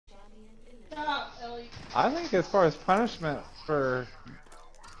I think as far as punishment for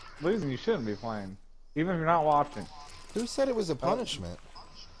losing, you shouldn't be playing, even if you're not watching. Who said it was a punishment?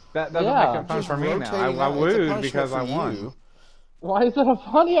 That doesn't make it fun Just for me now. I rotating out, it's a lose punishment because for I won. you. Why is it a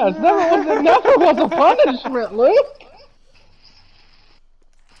fun? Yeah, it never was a punishment, Luke.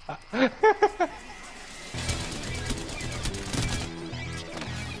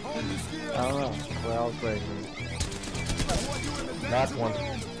 I don't know. What else thinking? Knocked one.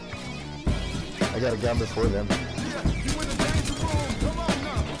 I got a gun before them.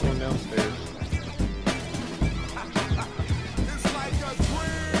 Came downstairs.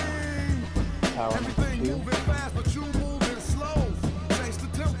 Power two.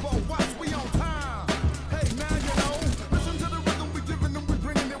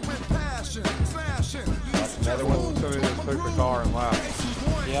 Another one. Somebody just took the car and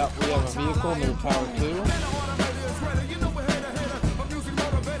left. Yeah, we have a vehicle near Tower 2.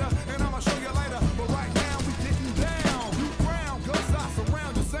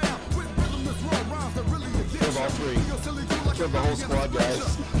 Killed all three. Killed the whole squad,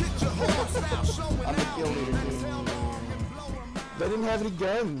 guys. I'm the kill leader, dude. They didn't have any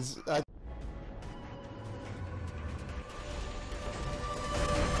guns.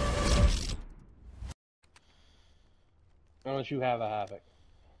 Unless you have a Havoc.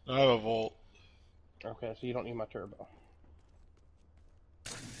 I have a Volt. Okay, so you don't need my turbo.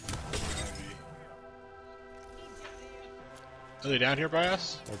 Are they down here by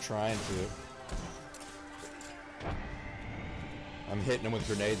us? They're trying to. I'm hitting them with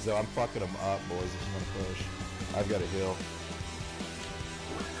grenades, though. I'm fucking them up, boys, if you want to push. I've got a heal.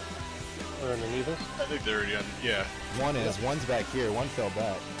 Or underneath us? I think they're already on. Yeah. One is. One's back here. One fell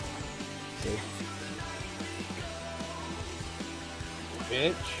back. See?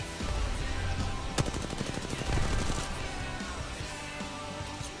 Bitch.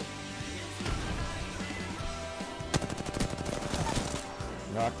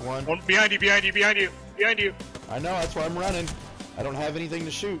 Knocked one. One behind you, behind you, behind you, behind you. I know, that's why I'm running. I don't have anything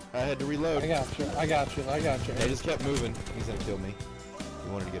to shoot. I had to reload. I got you, I got you, I got you. They just kept moving. He's gonna kill me. He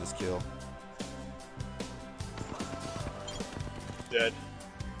wanted to get his kill. Dead.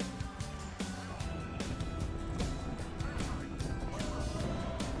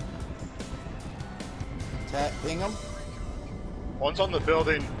 Ping him. One's on the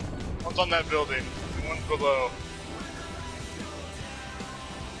building. One's on that building. And one's below.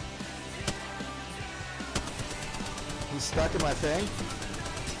 He's stuck in my thing.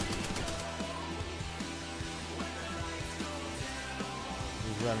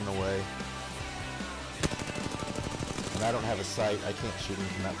 He's running away. And I don't have a sight. I can't shoot him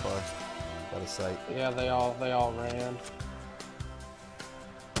from that far. Got a sight. Yeah, they all ran.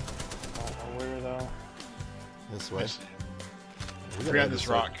 I don't know where though. This way. Behind this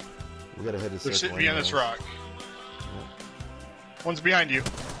rock. We gotta hit his They're circle sitting behind this rock. Yep. One's behind you.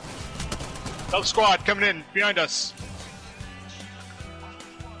 Another squad coming in behind us.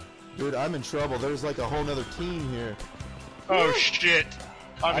 Dude, I'm in trouble. There's like a whole nother team here. Oh shit.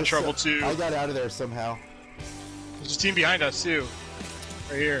 I'm in trouble too. I got out of there somehow. There's a team behind us too.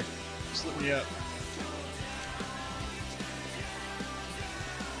 Right here. Just let me up.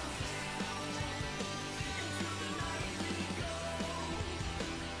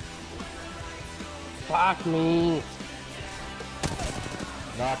 Fuck me.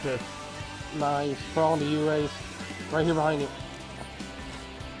 Knocked her. Nice. Crawling to you, Ace. Right here behind you.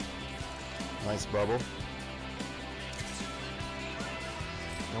 Nice bubble.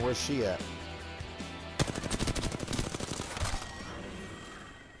 Now where's she at?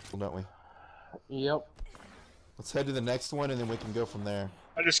 Well, don't we? Yep. Let's head to the next one and then we can go from there.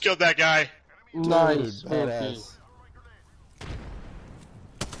 I just killed that guy. Nice. Dude, Okay. badass.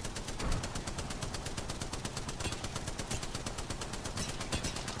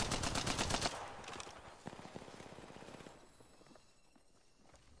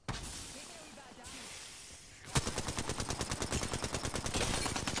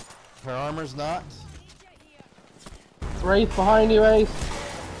 Her armor's not. Wraith behind you, Ace.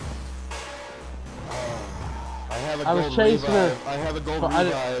 I have a I was gold chasing her, revive. I have a gold but I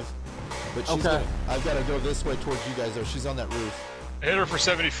didn't- revive. But she's Okay. gonna, I've got to go this way towards you guys though. She's on that roof. I hit her for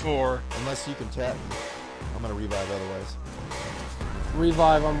 74. Unless you can tap me. I'm gonna revive otherwise.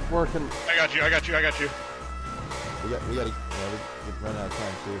 Revive, I'm working. I got you, I got you, I got you. We gotta, yeah, we run out of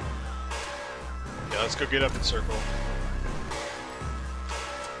time too. Yeah, let's go get up in circle.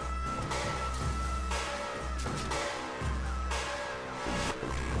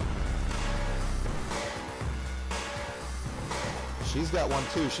 She's got one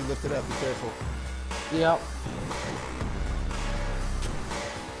too. She lifted up. Be careful. Yep.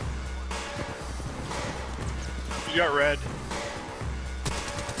 You got red.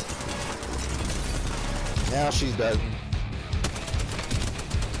 Now she's dead.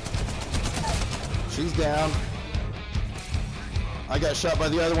 She's down. I got shot by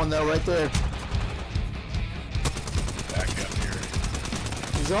the other one though, right there. Back up here.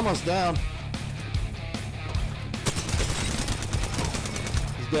 He's almost down.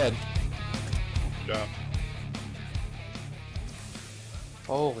 He's dead. Good job.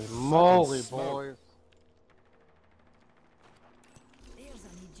 Holy moly, smoke. boys.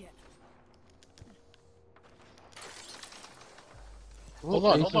 Hold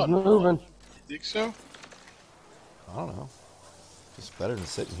on, Ace hold is on. moving. Think so? I don't know. It's better than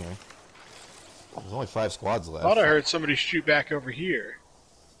sitting here. There's only 5 squads I left. thought I heard somebody shoot back over here.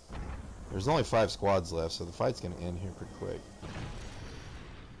 There's only 5 squads left, so the fight's gonna end here pretty quick.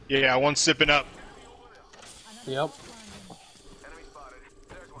 Yeah, one's sipping up. Yep.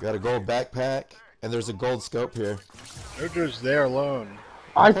 Got a gold backpack, and there's a gold scope here. Jojo's there alone.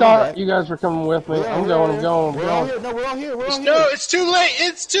 I coming thought back. you guys were coming with me. Yeah, I'm we're going, here. I'm going, I'm We're all going. here. No, we're all here. We're all here. No, it's too late!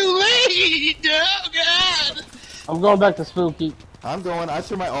 It's too late! Oh, God! I'm going back to Spooky. I'm going. I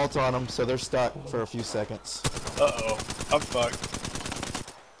threw my ult on them, so they're stuck for a few seconds. Uh-oh. I'm fucked.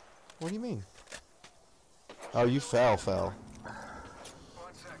 What do you mean? Oh, you fell.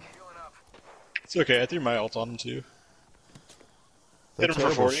 It's okay, I threw my ult on him, too. They're Hit him for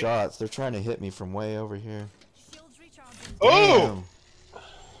terrible 40. shots. They're trying to hit me from way over here. Oh! Damn.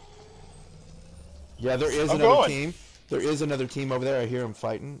 Yeah, there is I'm another going. team. There is another team over there. I hear them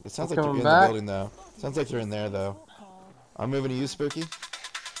fighting. It sounds I'm like they're coming in back. the building, though. Sounds like they're in there, though. I'm moving to you, Spooky.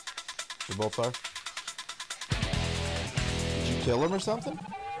 They both are. Did you kill him or something?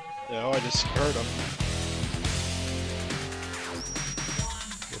 No, I just heard him.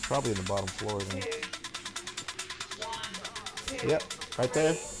 They're probably in the bottom floor, then. Yep, right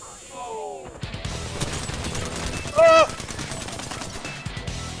there. Oh!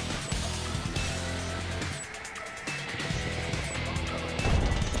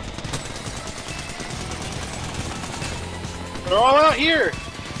 They're all out here!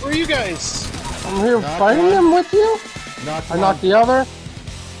 Where are you guys? I'm here Knock fighting one. him with you? Knock I one. knocked the other.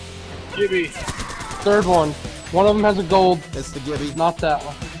 Gibby. Third one. One of them has a gold. It's the Gibby. Not that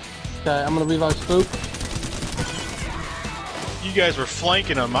one. Okay, I'm gonna revive Spook. You guys were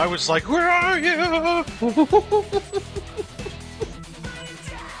flanking him. I was like, where are you? You know Does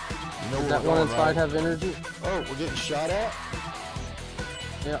where that we're one going, inside right? have energy? Oh, we're getting shot at?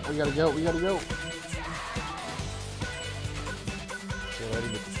 Yeah, we gotta go, we gotta go. Shit, I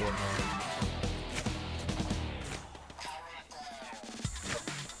didn't get the foot, man.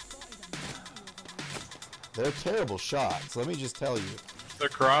 They're terrible shots, let me just tell you. They're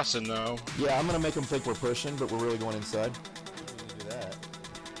crossing, though. Yeah, I'm gonna make them think we're pushing, but we're really going inside. Do that.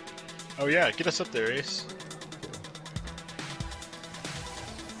 Oh, yeah, get us up there, Ace.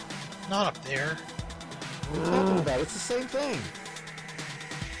 Not up there. What are you talking about? It's the same thing.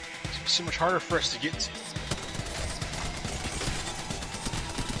 It's so much harder for us to get to.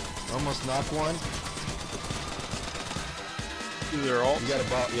 Almost knocked one. Do their ult. You got a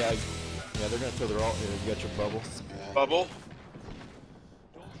bubble. Yeah, they're gonna throw their ult here. You got your bubble. Bubble.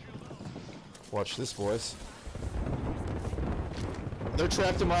 Watch this, boys. They're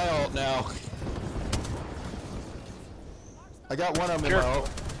trapped in my ult now. I got one of them in my ult.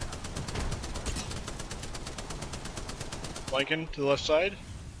 Flanking to the left side.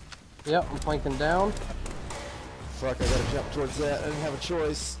 Yep, I'm flanking down. Fuck, I gotta jump towards that. I didn't have a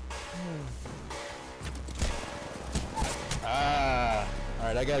choice. Ah.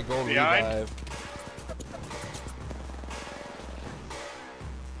 Alright, I got a gold Behind? revive.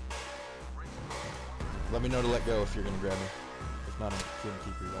 Let me know to let go if you're gonna grab me. If not, I'm gonna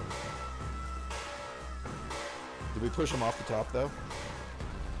keep reviving. Did we push him off the top though?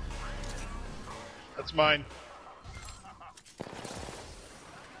 That's mine.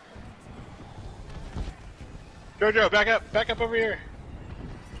 Jojo, back up over here.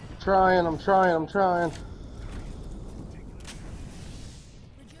 I'm trying.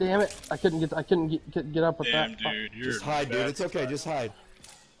 Damn it! I couldn't get up with Damn, that. dude, you're Just hide, dude. bad. It's okay. Just hide.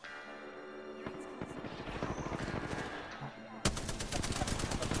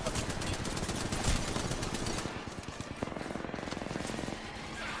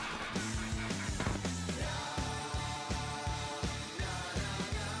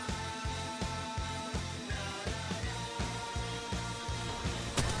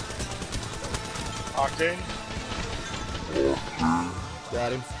 Octane.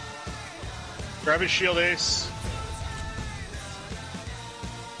 Got him. Grab his shield, Ace.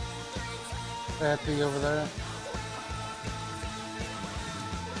 I have to be over there.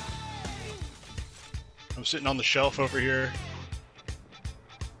 I'm sitting on the shelf over here.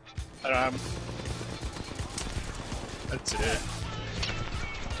 That's it.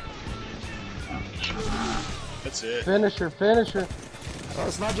 That's it. Finish her, finish her. Oh,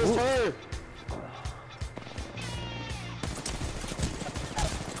 it's not just her.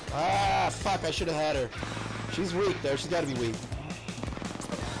 Ah, fuck, I should have had her. She's weak there, she's gotta be weak.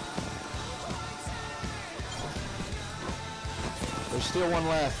 There's still one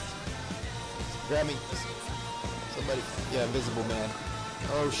left. Grab me. Somebody. Yeah, invisible man.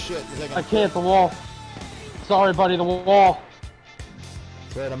 Oh shit, is that gonna I can't, the wall. Sorry, buddy, the wall.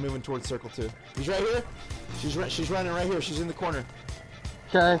 That's right, I'm moving towards circle 2. He's right here. She's running right here. She's in the corner.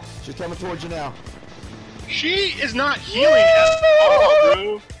 Okay. She's coming towards you now. She is not healing at all,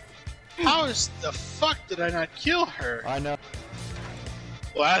 bro. How is the fuck did I not kill her? I know.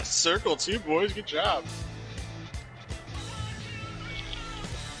 Last circle too, boys. Good job.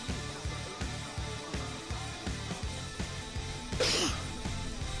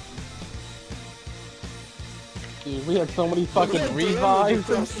 Dude, we had so many fucking revives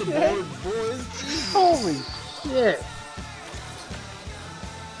and across the shit. board, boys. Holy shit.